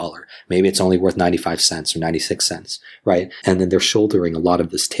worth $1. Maybe it's only worth 95 cents or 96 cents, right? And then they're shouldering a lot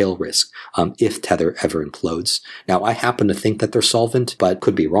of this tail risk if Tether ever implodes. Now, I happen to think that they're solvent, but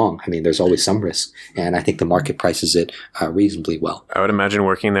could be wrong. I mean, there's always some risk, and I think the market prices it reasonably well. I would imagine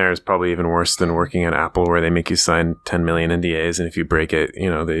working there is probably even worse than working at Apple, where they make you sign 10 million NDAs, and if you break it,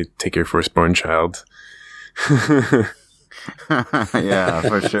 they take your firstborn child. Yeah,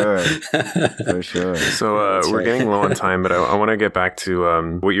 for sure. For sure. So we're getting low on time, but I want to get back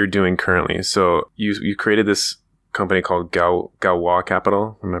to what you're doing currently. So you created this company called Galois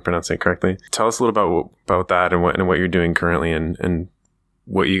Capital. Am I pronouncing it correctly? Tell us a little about that and what you're doing currently and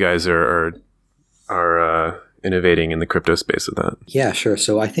what you guys are innovating in the crypto space with that. Yeah, sure.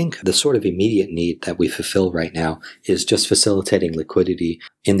 So I think the sort of immediate need that we fulfill right now is just facilitating liquidity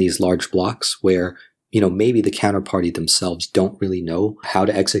in these large blocks where, maybe the counterparty themselves don't really know how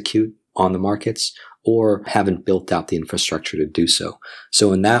to execute on the markets or haven't built out the infrastructure to do so.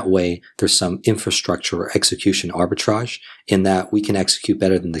 So in that way, there's some infrastructure or execution arbitrage in that we can execute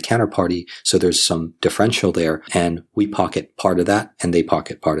better than the counterparty. So there's some differential there, and we pocket part of that and they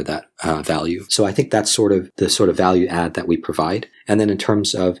pocket part of that value. So I think that's sort of the value add that we provide. And then in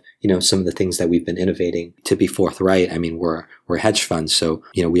terms of, some of the things that we've been innovating, to be forthright, I mean, we're a hedge fund. So,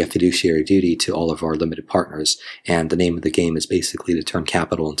 we have fiduciary duty to all of our limited partners. And the name of the game is basically to turn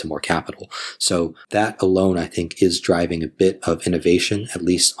capital into more capital. So that alone, I think, is driving a bit of innovation, at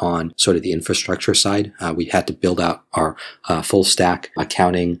least on sort of the infrastructure side. We had to build out our full stack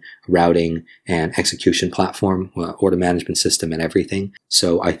accounting, routing, and execution platform, order management system, and everything.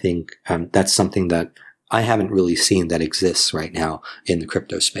 So I think that's something that I haven't really seen that exists right now in the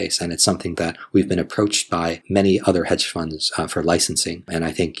crypto space. And it's something that we've been approached by many other hedge funds for licensing. And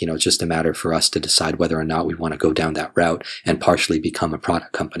I think, it's just a matter for us to decide whether or not we want to go down that route and partially become a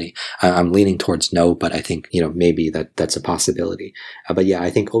product company. I'm leaning towards no, but I think, maybe that's a possibility. But yeah, I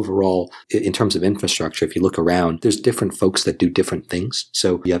think overall, in terms of infrastructure, if you look around, there's different folks that do different things.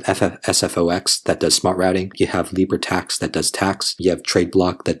 So you have SFOX that does smart routing. You have LibreTax that does tax. You have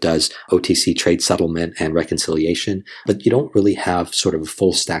TradeBlock that does OTC trade settlement and reconciliation, but you don't really have sort of a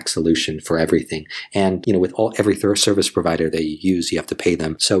full stack solution for everything. And, with every service provider that you use, you have to pay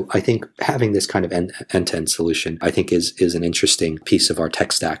them. So I think having this kind of end-to-end solution, I think is an interesting piece of our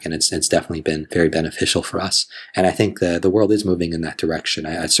tech stack, and it's definitely been very beneficial for us. And I think the world is moving in that direction.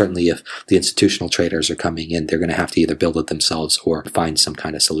 I certainly, if the institutional traders are coming in, they're going to have to either build it themselves or find some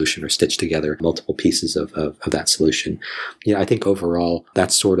kind of solution or stitch together multiple pieces of that solution. I think overall,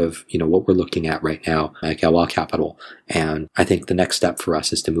 that's sort of, what we're looking at right now at Galois Capital. And I think the next step for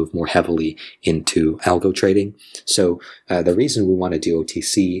us is to move more heavily into algo trading. So the reason we want to do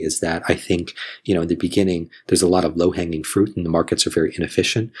OTC is that I think, in the beginning, there's a lot of low-hanging fruit and the markets are very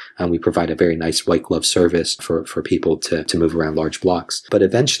inefficient. And we provide a very nice white glove service for people to move around large blocks. But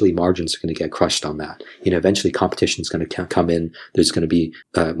eventually margins are going to get crushed on that. Eventually competition is going to come in. There's going to be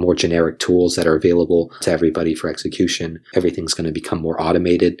more generic tools that are available to everybody for execution. Everything's going to become more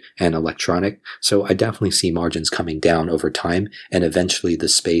automated and electronic. So I definitely see margins coming down over time and eventually the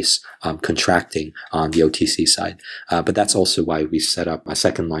space contracting on the OTC side. But that's also why we set up a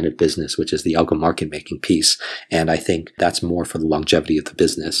second line of business, which is the algo market making piece. And I think that's more for the longevity of the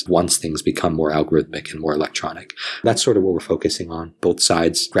business once things become more algorithmic and more electronic. That's sort of what we're focusing on. Both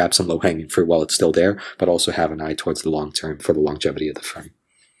sides grab some low-hanging fruit while it's still there, but also have an eye towards the long term for the longevity of the firm.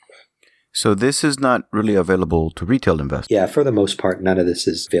 So this is not really available to retail investors? Yeah, for the most part, none of this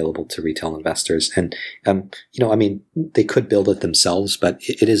is available to retail investors. And, they could build it themselves, but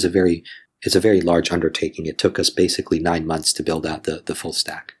it's a very large undertaking. It took us basically 9 months to build out the full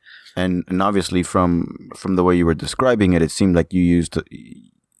stack. And obviously from the way you were describing it, it seemed like you used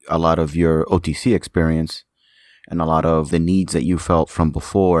a lot of your OTC experience and a lot of the needs that you felt from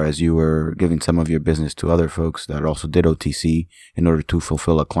before as you were giving some of your business to other folks that also did OTC in order to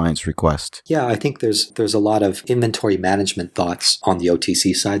fulfill a client's request. Yeah, I think there's a lot of inventory management thoughts on the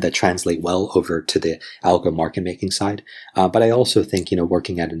OTC side that translate well over to the algo market making side. But I also think,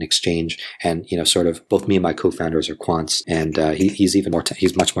 working at an exchange and, sort of both me and my co-founders are quants, and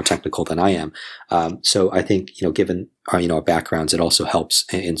he's much more technical than I am. So I think, given our backgrounds, it also helps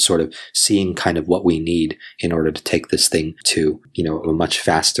in sort of seeing kind of what we need in order to take this thing to, a much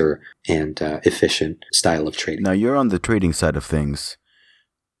faster and efficient style of trading. Now, you're on the trading side of things.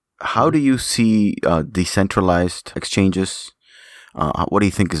 How do you see decentralized exchanges? What do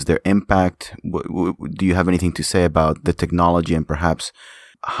you think is their impact? Do you have anything to say about the technology and perhaps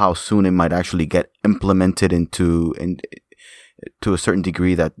how soon it might actually get implemented to a certain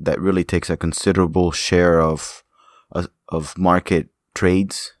degree that really takes a considerable share of market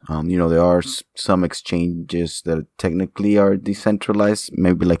trades? There are some exchanges that technically are decentralized,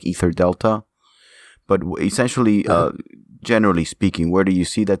 maybe like Ether Delta, but essentially, generally speaking, where do you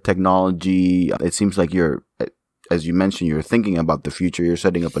see that technology? It seems like as you mentioned, you're thinking about the future. You're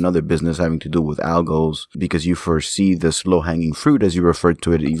setting up another business having to do with algos because you foresee this low-hanging fruit, as you referred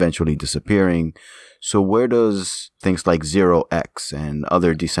to it, eventually disappearing. So where does things like 0x and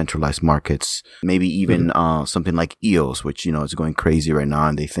other decentralized markets, maybe even something like EOS, which, is going crazy right now,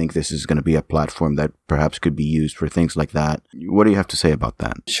 and they think this is going to be a platform that perhaps could be used for things like that. What do you have to say about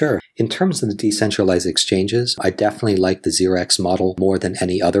that? Sure. In terms of the decentralized exchanges, I definitely like the 0x model more than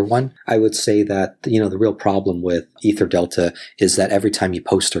any other one. I would say that, the real problem with Ether Delta is that every time you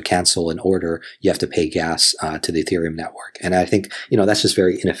post or cancel an order, you have to pay gas to the Ethereum network. And I think, that's just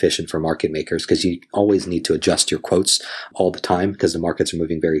very inefficient for market makers because you always need to adjust your quotes all the time because the markets are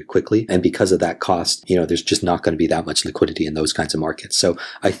moving very quickly. And because of that cost, there's just not going to be that much liquidity in those kinds of markets. So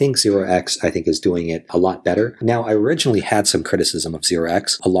I think 0x, is doing it a lot better. Now, I originally had some criticism of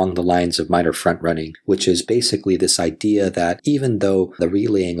 0x along the lines of minor front running, which is basically this idea that even though the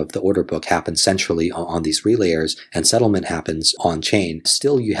relaying of the order book happens centrally on these relayers and settlement happens on chain,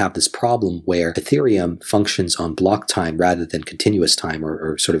 still you have this problem where Ethereum functions on block time rather than continuous time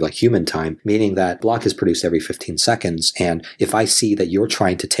or sort of like human time, meaning that block is produced every 15 seconds. And if I see that you're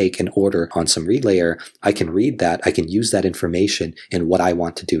trying to take an order on some relayer, I can read that. I can use that information in what I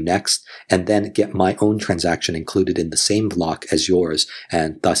want to do next, and then get my own transaction included in the same block as yours.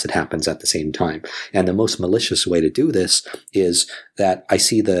 And thus it happens at the same time. And the most malicious way to do this is that I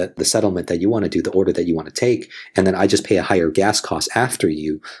see the settlement that you want to do, the order that you want to take, and then I just pay a higher gas cost after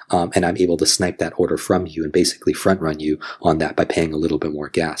you, and I'm able to snipe that order from you and basically front run you on that by paying a little bit more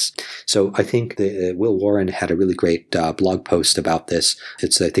gas. So I think Will Warren had a really great blog post about this.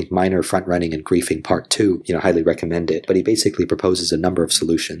 It's, I think, Minor Front Running and Griefing Part 2. Highly recommend it. But he basically proposes a number of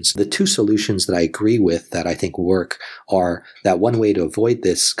solutions. The two solutions that I agree with that I think work are that one way to avoid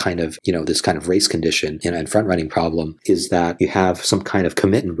this kind of race condition and front running problem is that you have some kind of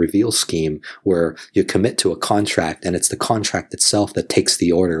commit and reveal scheme where you commit to a contract and it's the contract itself that takes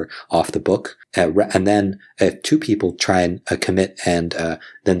the order off the book. And then if two people try and commit and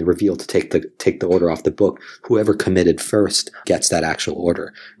then reveal to take the order off the book, whoever committed first gets that actual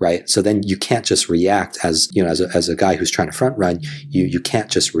order, right? So then you can't just react as a guy who's trying to front run. You can't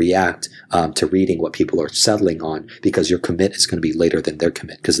just react to reading what people are settling on, because your commit is going to be later than their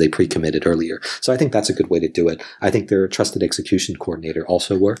commit because they pre-committed earlier. So I think that's a good way to do it. I think their trusted execution coordinator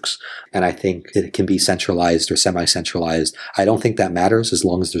also works, and I think it can be centralized or semi-centralized. I don't think that matters as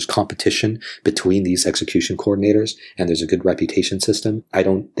long as there's competition between these execution coordinators and there's a good reputation system. I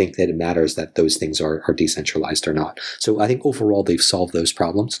don't think that it matters that those things are decentralized or not. So I think overall they've solved those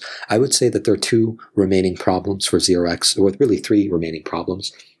problems. I would say that there are two remaining problems for 0x, or really three remaining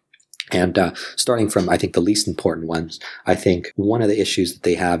problems. And starting from, I think, the least important ones, I think one of the issues that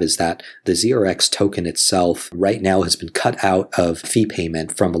they have is that the 0x token itself right now has been cut out of fee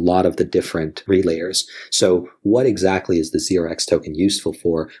payment from a lot of the different relayers. So what exactly is the 0x token useful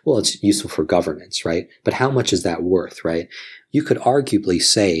for? Well, it's useful for governance, right? But how much is that worth, right? You could arguably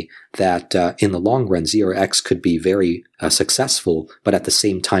say that in the long run, 0x could be very successful, but at the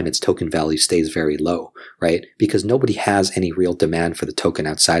same time, its token value stays very low, right? Because nobody has any real demand for the token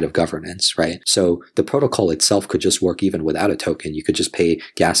outside of governance, right? So the protocol itself could just work even without a token. You could just pay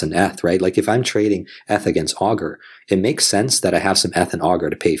gas and ETH, right? Like if I'm trading ETH against Augur, it makes sense that I have some ETH and Augur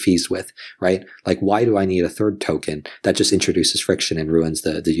to pay fees with, right? Like why do I need a third token? That just introduces friction and ruins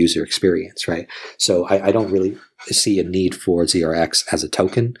the user experience, right? So I don't really see a need for 0x as a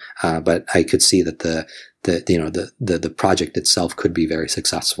token, but I could see that the project itself could be very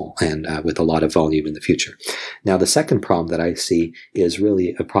successful and with a lot of volume in the future. Now, the second problem that I see is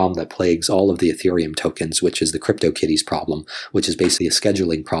really a problem that plagues all of the Ethereum tokens, which is the CryptoKitties problem, which is basically a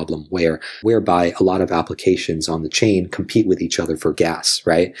scheduling problem whereby a lot of applications on the chain compete with each other for gas,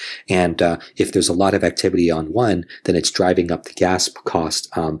 right? And if there's a lot of activity on one, then it's driving up the gas cost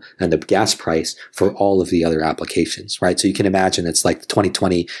and the gas price for all of the other applications, right? So you can imagine it's like the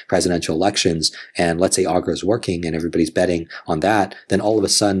 2020 presidential elections, and let's say Augur is working and everybody's betting on that, then all of a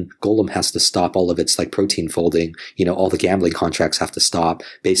sudden Golem has to stop all of its like protein folding, all the gambling contracts have to stop,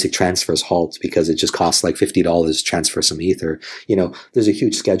 basic transfers halt because it just costs like $50 to transfer some ether. There's a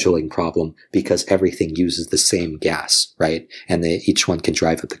huge scheduling problem because everything uses the same gas, right? And each one can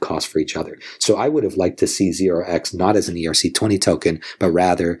drive up the cost for each other. So I would have liked to see 0x not as an ERC20 token, but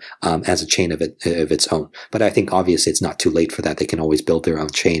rather as a chain of its own. But I think obviously it's not too late for that. They can always build their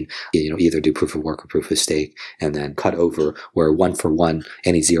own chain, either do proof of work or proof of stake, and then cut over where 1-for-1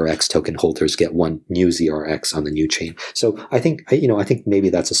 any 0x token holders get one new 0x on the new chain. So I think maybe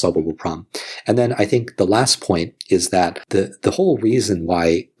that's a solvable problem. And then I think the last point is that the whole reason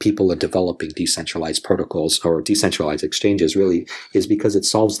why people are developing decentralized protocols or decentralized exchanges really is because it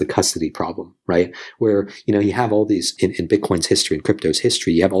solves the custody problem, right? Where, you have all these in Bitcoin's history, in crypto's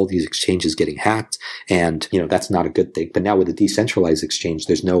history, you have all these exchanges getting hacked, and, that's not a good thing. But now with a decentralized exchange,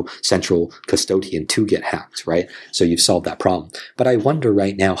 there's no central custodian to get hacked, right? So you've solved that problem. But I wonder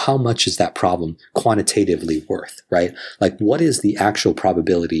right now, how much is that problem quantitatively worth, right? Like what is the actual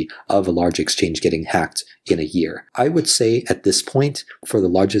probability of a large exchange getting hacked in a year? I would say at this point for the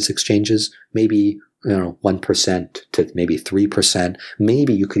largest exchanges, maybe 1% to maybe 3%.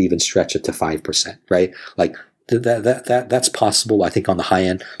 Maybe you could even stretch it to 5%, right? Like that's possible, I think, on the high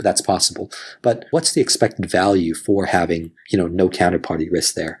end, but that's possible. But what's the expected value for having, no counterparty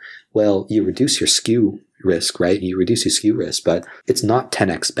risk there? Well, you reduce your skew risk, right? You reduce your skew risk, but it's not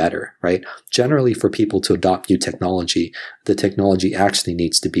 10x better, right? Generally, for people to adopt new technology, the technology actually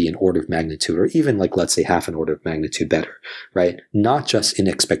needs to be an order of magnitude, or even like, let's say, half an order of magnitude better, right? Not just in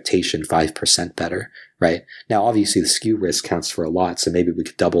expectation 5% better, right? Now, obviously, the skew risk counts for a lot, so maybe we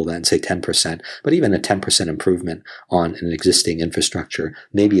could double that and say 10%, but even a 10% improvement on an existing infrastructure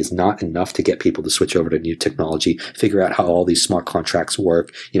maybe is not enough to get people to switch over to new technology, figure out how all these smart contracts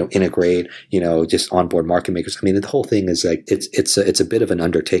work, integrate, just onboard market makers. I mean, the whole thing is like, it's a bit of an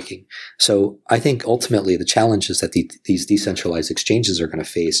undertaking. So I think ultimately the challenges that these decentralized exchanges are going to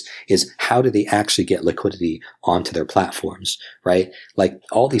face is how do they actually get liquidity onto their platforms, right? Like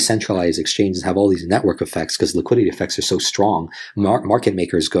all these centralized exchanges have all these network effects because liquidity effects are so strong. Market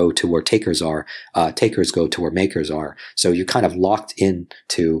makers go to where takers are. Takers go to where makers are. So you're kind of locked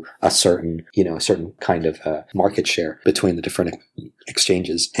into a certain kind of market share between the different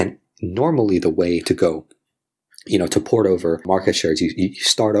exchanges. And normally the way to go to port over market shares, you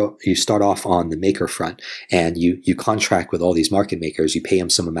start off on the maker front, and you contract with all these market makers. You pay them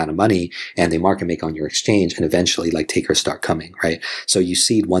some amount of money, and they market make on your exchange, and eventually, like, takers start coming, right? So you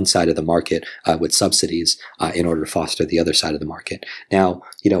seed one side of the market with subsidies in order to foster the other side of the market. Now,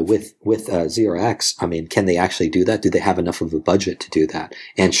 with 0x, I mean, can they actually do that? Do they have enough of a budget to do that?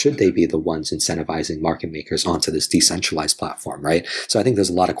 And should they be the ones incentivizing market makers onto this decentralized platform, right? So I think there's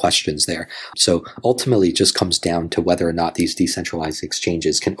a lot of questions there. So ultimately, it just comes down to whether or not these decentralized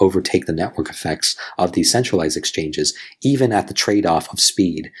exchanges can overtake the network effects of these centralized exchanges, even at the trade-off of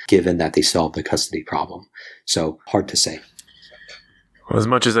speed, given that they solve the custody problem. So hard to say. Well, as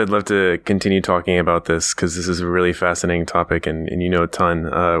much as I'd love to continue talking about this, because this is a really fascinating topic and you know a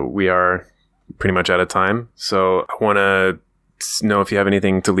ton, we are pretty much out of time. So I want to know if you have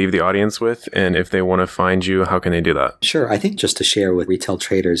anything to leave the audience with, and if they want to find you, how can they do that? Sure. I think just to share with retail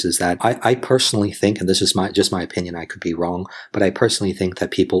traders is that I personally think, and this is just my opinion, I could be wrong, but I personally think that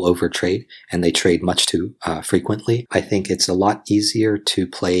people overtrade, and they trade much too frequently. I think it's a lot easier to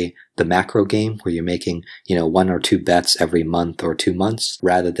play the macro game where you're making, 1 or 2 bets every month or 2 months,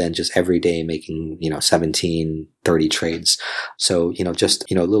 rather than just every day making, 17, 30 trades. So, just,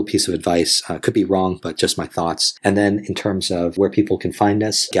 a little piece of advice, could be wrong, but just my thoughts. And then in terms of where people can find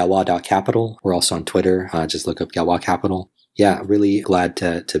us, Galois.capital. We're also on Twitter. Just look up Galois Capital. Yeah, really glad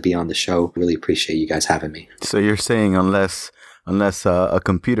to be on the show. Really appreciate you guys having me. So you're saying unless a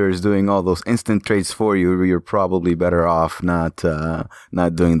computer is doing all those instant trades for you, you're probably better off not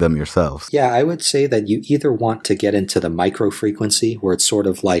doing them yourselves. Yeah, I would say that you either want to get into the micro frequency, where it's sort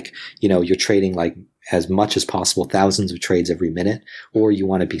of like, you're trading like as much as possible, thousands of trades every minute, or you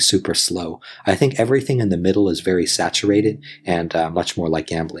want to be super slow. I think everything in the middle is very saturated and much more like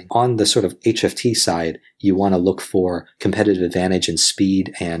gambling. On the sort of HFT side, you want to look for competitive advantage in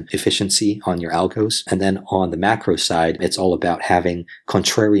speed and efficiency on your algos. And then on the macro side, it's all about having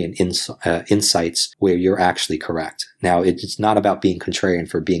contrarian insights where you're actually correct. Now, it's not about being contrarian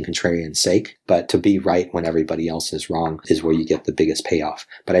for being contrarian's sake, but to be right when everybody else is wrong is where you get the biggest payoff.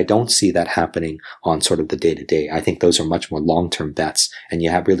 But I don't see that happening on sort of the day-to-day. I think those are much more long-term bets, and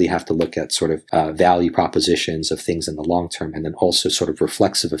you really have to look at sort of value propositions of things in the long term, and then also sort of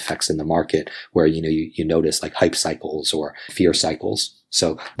reflexive effects in the market where, you notice like hype cycles or fear cycles.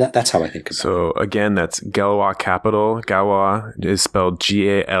 So that's how I think about it. So again, that's Galois Capital. Galois is spelled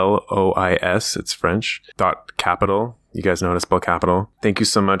Galois. It's French. .capital. You guys know how to spell capital. Thank you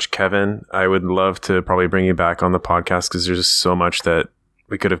so much, Kevin. I would love to probably bring you back on the podcast, because there's just so much that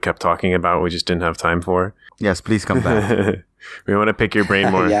we could have kept talking about. We just didn't have time for. Yes, please come back. We want to pick your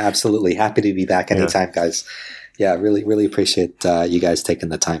brain more. Yeah, absolutely. Happy to be back anytime, guys. Yeah, really, really appreciate you guys taking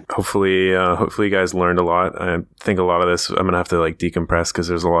the time. Hopefully you guys learned a lot. I think a lot of this I'm going to have to decompress, because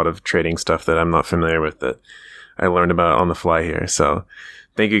there's a lot of trading stuff that I'm not familiar with that I learned about on the fly here. So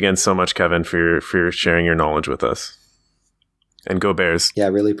thank you again so much, Kevin, for sharing your knowledge with us. And go Bears. Yeah,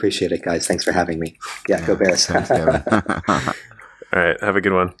 really appreciate it, guys. Thanks for having me. Yeah, go Bears. Thanks, Kevin. All right, have a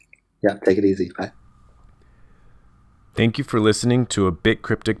good one. Yeah, take it easy. Bye. Thank you for listening to A Bit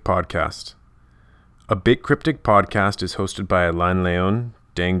Cryptic Podcast. A Bit Cryptic Podcast is hosted by Alain Leon,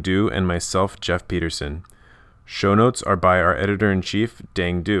 Dang Du, and myself, Jeff Peterson. Show notes are by our editor-in-chief,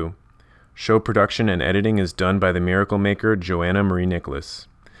 Dang Du. Show production and editing is done by the Miracle Maker, Joanna Marie Nicholas.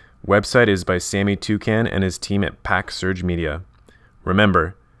 Website is by Sammy Toucan and his team at Pack Surge Media.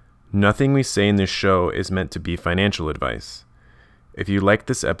 Remember, nothing we say in this show is meant to be financial advice. If you liked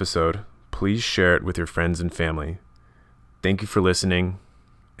this episode, please share it with your friends and family. Thank you for listening,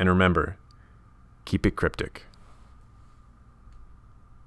 and remember, keep it cryptic.